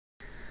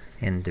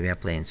And we are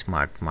playing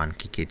Smart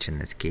Monkey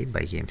Kitchen Escape by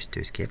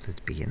Games2Escape.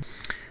 Let's begin.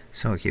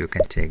 So here you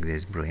can take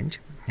this branch,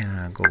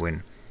 go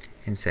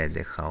inside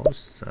the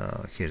house.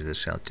 Here's the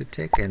shell to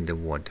take, and the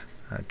word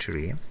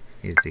tree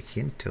is the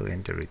hint to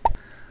enter it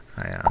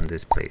on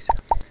this place.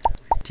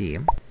 T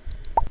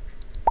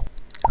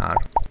R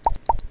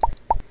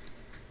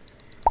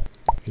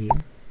E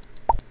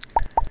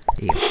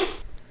E,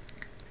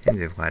 and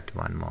we've got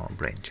one more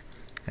branch,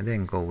 and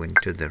then go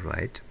into the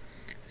right.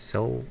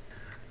 So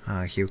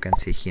here you can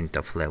see hint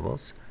of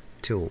levels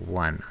 2,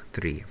 1,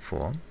 3,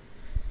 4,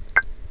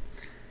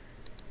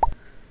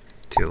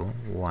 2,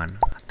 1,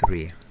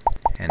 3,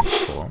 and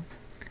 4,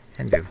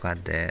 and we've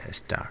got the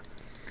star.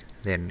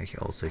 Then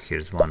also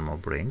here's one more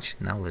branch.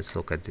 Now let's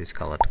look at these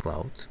colored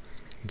clouds: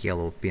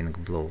 yellow,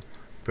 pink, blue,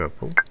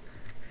 purple,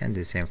 and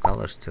the same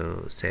colors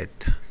to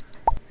set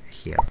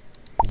here: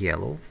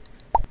 yellow,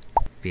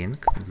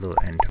 pink, blue,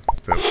 and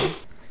purple.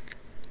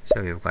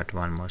 So we've got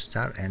one more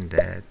star and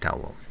the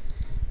towel.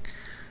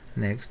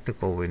 Next,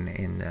 going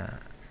in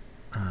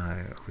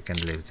we can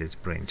leave these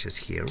branches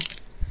here,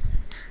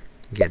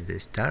 get the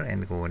star,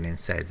 and going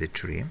inside the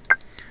tree.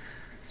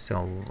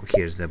 So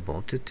here's the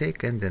ball to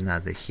take and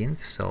another hint.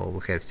 So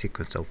we have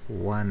sequence of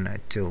 1,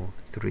 2,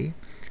 3,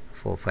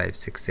 4, 5,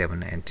 6,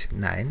 7, and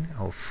 9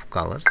 of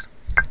colors.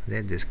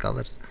 Then these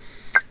colors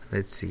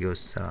let's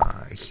use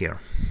here.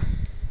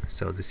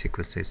 So the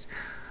sequence is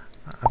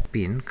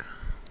pink,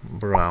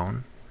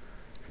 brown,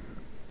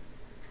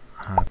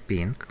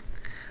 pink,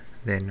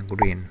 then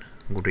green,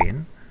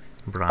 green,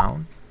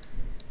 brown,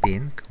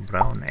 pink,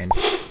 brown, and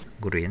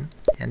green,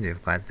 and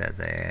we've got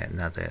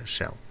another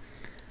shell.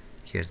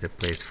 Here's the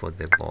place for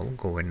the ball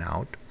going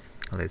out.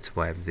 Let's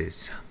wipe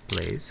this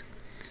place.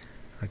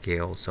 Okay,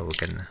 also we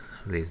can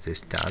leave the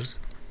stars,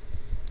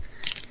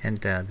 and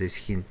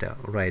this hint: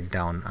 right,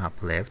 down,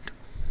 up, left,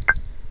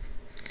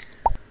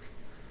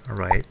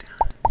 right,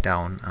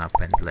 down, up,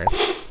 and left.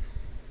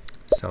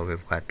 So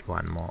we've got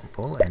one more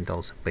ball and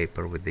also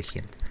paper with the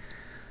hint.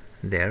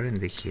 There in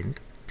the hint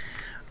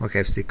we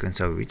have sequence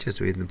of witches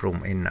with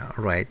broom in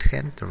right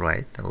hand,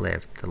 right,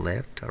 left,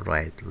 left,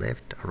 right,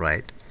 left,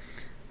 right.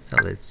 So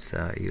let's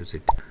use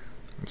it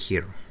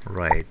here: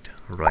 right,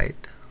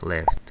 right,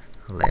 left,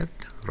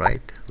 left,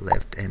 right,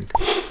 left, and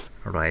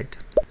right.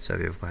 So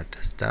we've got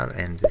star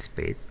and the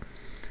spade.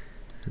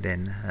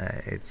 Then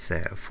it's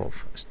a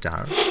fourth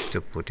star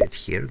to put it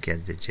here,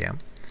 get the gem,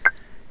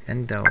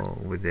 and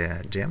with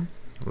the gem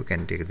we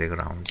can dig the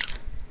ground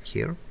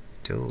here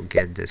to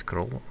get the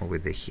scroll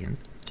with the hint.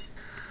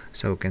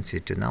 So we can see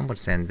two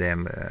numbers, and the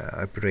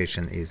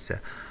operation is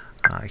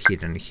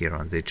hidden here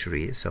on the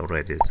tree. So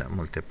red is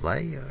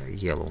multiply,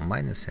 yellow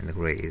minus, and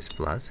gray is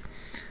plus.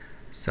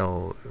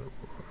 So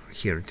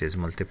here it is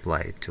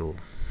multiply. 2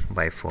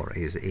 by 4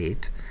 is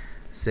 8,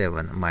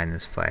 7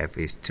 minus 5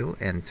 is 2,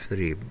 and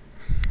 3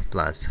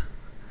 plus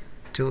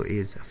 2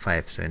 is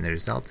 5. So in the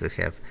result we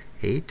have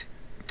 8,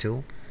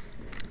 2,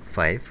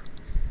 5,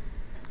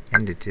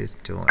 and it is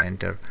to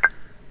enter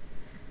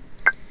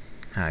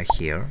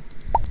here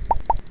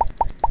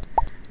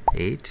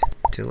 8,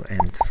 2,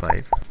 and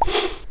 5.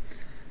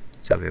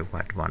 So we've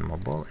got one more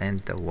ball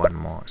and one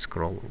more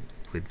scroll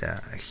with the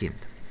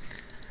hint.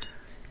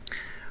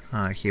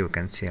 Here you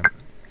can see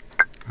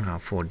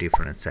 4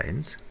 different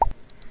signs: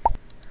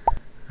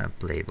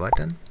 play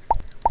button,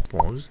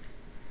 pause,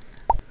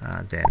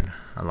 then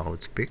a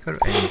loudspeaker,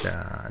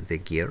 and the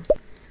gear.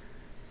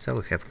 So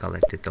we have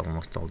collected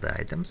almost all the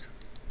items.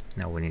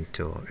 Now we need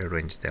to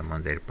arrange them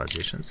on their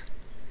positions,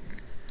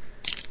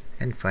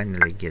 and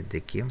finally get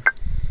the key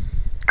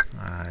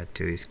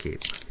to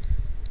escape.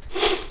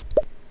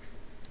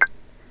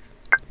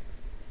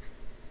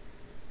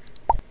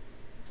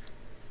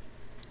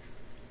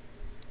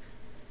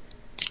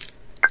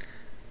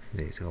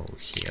 These go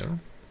here.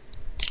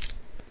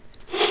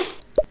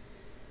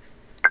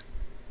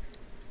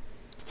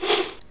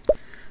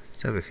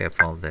 So we have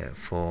all the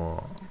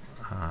 4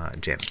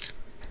 gems.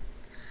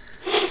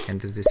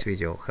 And if this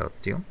video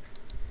helped you,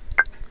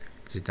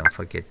 please don't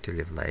forget to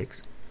leave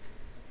likes,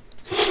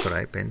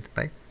 subscribe, and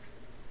bye.